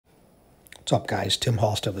What's up, guys? Tim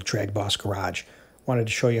Halstead of the DragBoss Garage. Wanted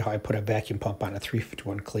to show you how I put a vacuum pump on a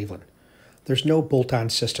 351 Cleveland. There's no bolt-on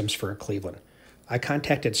systems for a Cleveland. I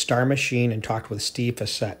contacted Star Machine and talked with Steve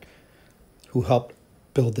Fassett, who helped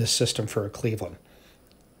build this system for a Cleveland.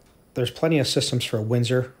 There's plenty of systems for a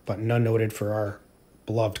Windsor, but none noted for our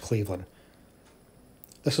beloved Cleveland.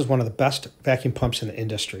 This is one of the best vacuum pumps in the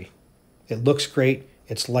industry. It looks great,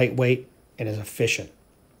 it's lightweight, and is efficient.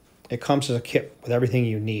 It comes as a kit with everything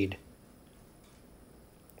you need.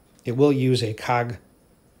 It will use a cog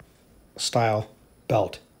style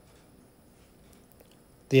belt.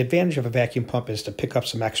 The advantage of a vacuum pump is to pick up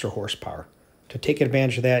some extra horsepower. To take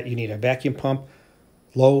advantage of that, you need a vacuum pump,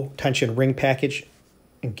 low tension ring package,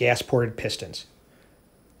 and gas ported pistons.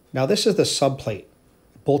 Now this is the subplate.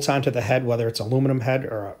 It bolts onto the head, whether it's aluminum head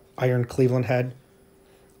or an iron Cleveland head.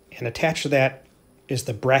 And attached to that is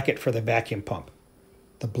the bracket for the vacuum pump,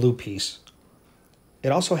 the blue piece.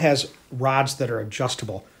 It also has rods that are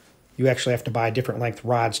adjustable. You actually have to buy different length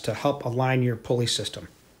rods to help align your pulley system.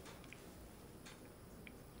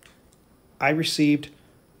 I received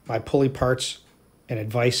my pulley parts and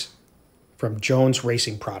advice from Jones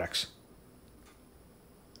Racing Products.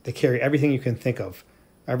 They carry everything you can think of.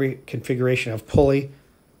 Every configuration of pulley,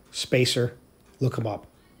 spacer, look them up.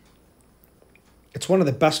 It's one of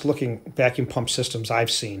the best looking vacuum pump systems I've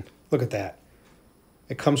seen. Look at that.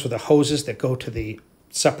 It comes with the hoses that go to the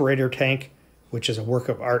separator tank, which is a work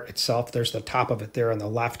of art itself. There's the top of it there on the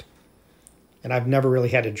left. And I've never really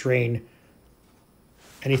had to drain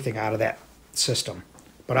anything out of that system.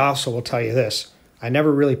 But I also will tell you this, I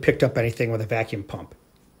never really picked up anything with a vacuum pump.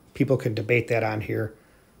 People can debate that on here.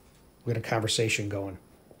 We got a conversation going.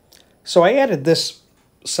 So I added this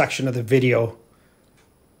section of the video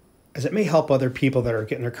as it may help other people that are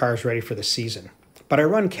getting their cars ready for the season. But I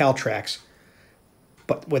run Tracs,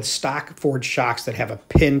 but with stock Ford shocks that have a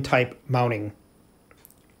pin type mounting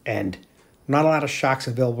end. Not a lot of shocks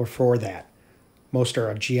available for that. Most are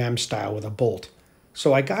a GM style with a bolt.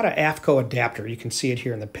 So I got an AFCO adapter. You can see it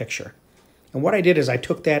here in the picture. And what I did is I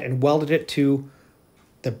took that and welded it to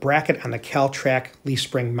the bracket on the Trac leaf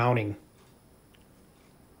spring mounting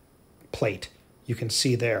plate. You can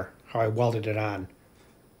see there how I welded it on.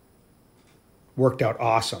 Worked out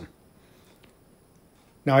awesome.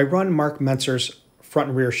 Now I run Mark Mentzer's front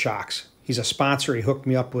and rear shocks. He's a sponsor. He hooked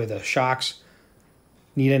me up with the shocks.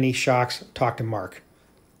 Need any shocks? Talk to Mark.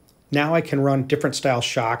 Now I can run different style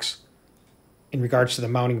shocks in regards to the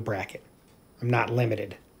mounting bracket. I'm not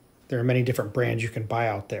limited. There are many different brands you can buy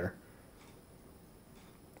out there.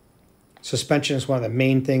 Suspension is one of the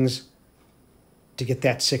main things to get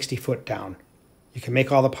that 60 foot down. You can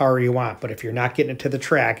make all the power you want, but if you're not getting it to the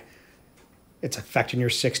track, it's affecting your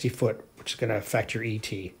 60 foot, which is going to affect your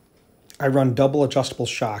ET. I run double adjustable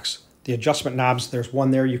shocks. The adjustment knobs, there's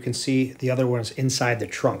one there you can see. The other one is inside the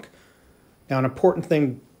trunk. Now an important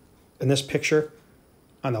thing in this picture,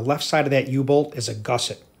 on the left side of that U-bolt is a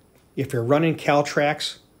gusset. If you're running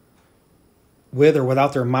Tracs with or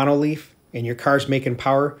without their monoleaf and your car's making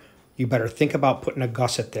power, you better think about putting a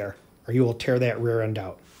gusset there or you will tear that rear end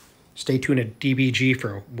out. Stay tuned at DBG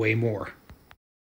for way more.